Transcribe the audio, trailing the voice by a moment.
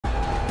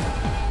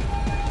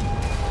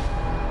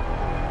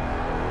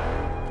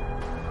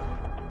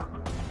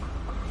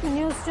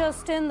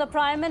just in, the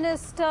Prime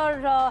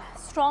Minister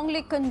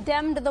strongly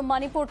condemned the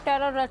Manipur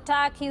terror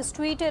attack. He's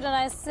tweeted,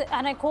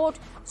 and I quote,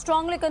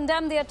 strongly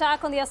condemn the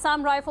attack on the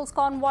Assam Rifles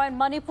convoy in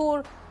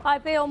Manipur. I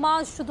pay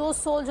homage to those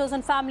soldiers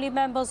and family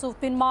members who've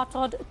been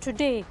martyred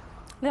today.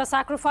 Their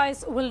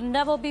sacrifice will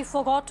never be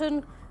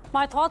forgotten.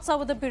 My thoughts are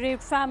with the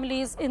bereaved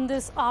families in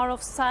this hour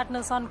of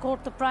sadness,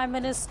 unquote. The Prime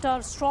Minister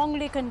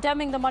strongly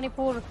condemning the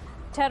Manipur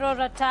terror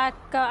attack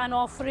and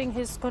offering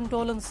his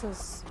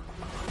condolences.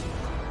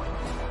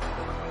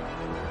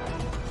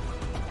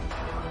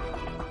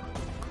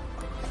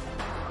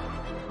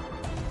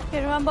 You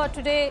remember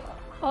today,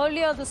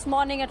 earlier this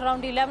morning at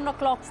around 11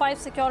 o'clock, 5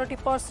 security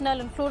personnel,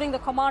 including the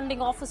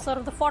commanding officer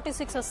of the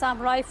 46 Assam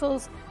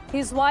Rifles,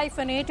 his wife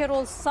and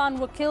 8-year-old son,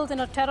 were killed in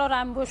a terror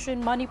ambush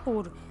in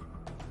Manipur.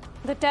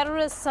 The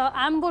terrorists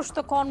ambushed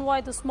the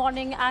convoy this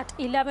morning at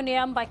 11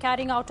 a.m. by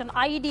carrying out an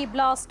IED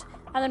blast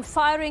and then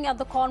firing at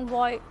the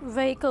convoy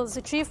vehicles.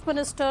 The Chief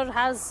Minister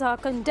has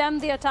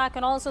condemned the attack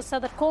and also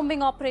said that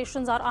combing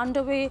operations are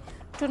underway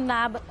to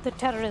nab the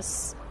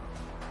terrorists.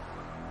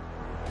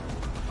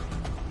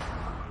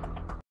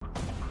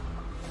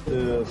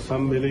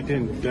 Some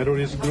militant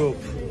terrorist group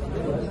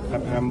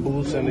have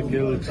ambushed and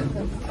killed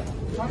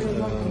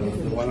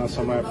one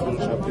Assam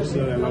Rifles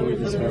officer along with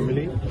his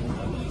family.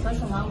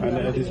 And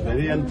it is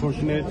very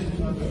unfortunate,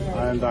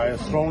 and I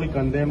strongly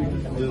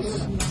condemn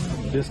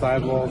this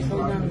type of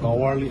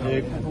cowardly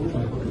act.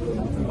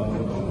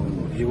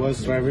 He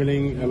was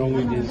traveling along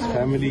with his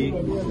family,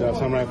 the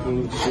Assam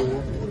Rifles.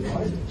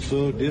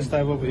 So this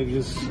type of act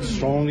is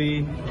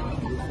strongly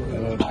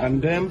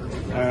condemned,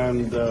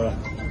 and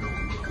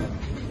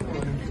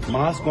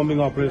mass combing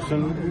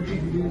operation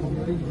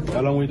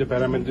along with the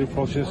paramilitary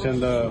forces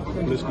and the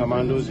police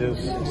commandos has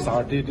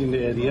started in the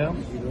area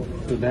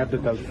to nab the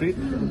culprit,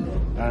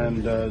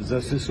 and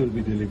justice will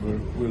be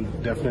delivered. We'll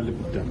definitely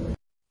put them.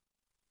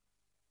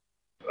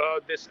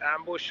 This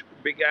ambush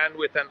began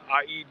with an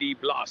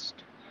IED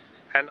blast,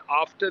 and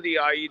after the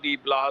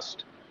IED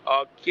blast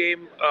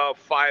came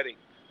firing.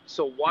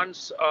 So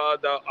once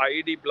the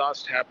IED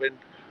blast happened,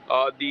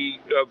 the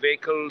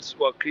vehicles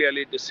were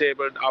clearly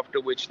disabled,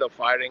 after which the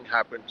firing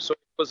happened. So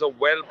it was a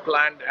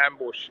well-planned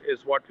ambush,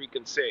 is what we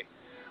can say.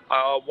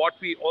 What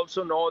we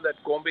also know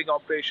that combing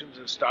operations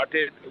have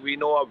started. We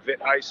know,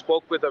 I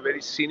spoke with a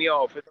very senior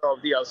officer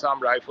of the Assam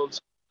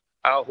Rifles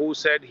who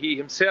said he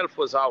himself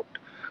was out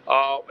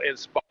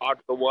as part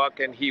of the work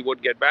and he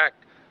would get back.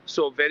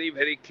 So very,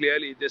 very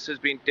clearly, this has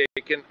been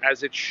taken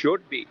as it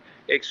should be,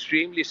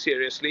 extremely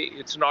seriously.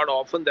 It's not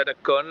often that a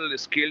colonel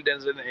is killed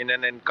in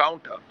an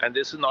encounter, and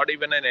this is not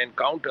even an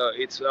encounter,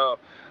 it's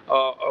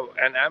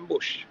an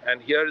ambush.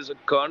 And here is a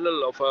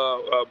colonel of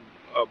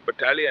a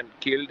battalion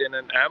killed in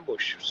an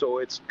ambush. So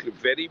it's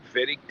very,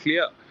 very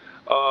clear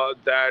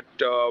that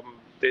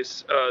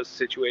this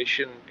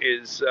situation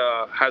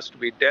has to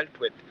be dealt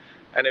with.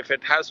 And if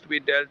it has to be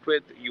dealt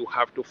with, you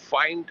have to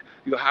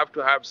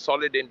have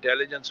solid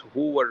intelligence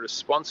who were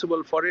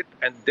responsible for it,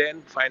 and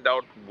then find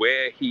out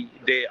where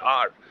they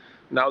are.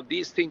 Now,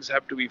 these things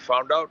have to be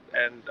found out,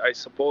 and I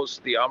suppose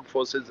the armed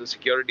forces, the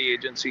security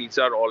agencies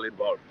are all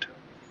involved.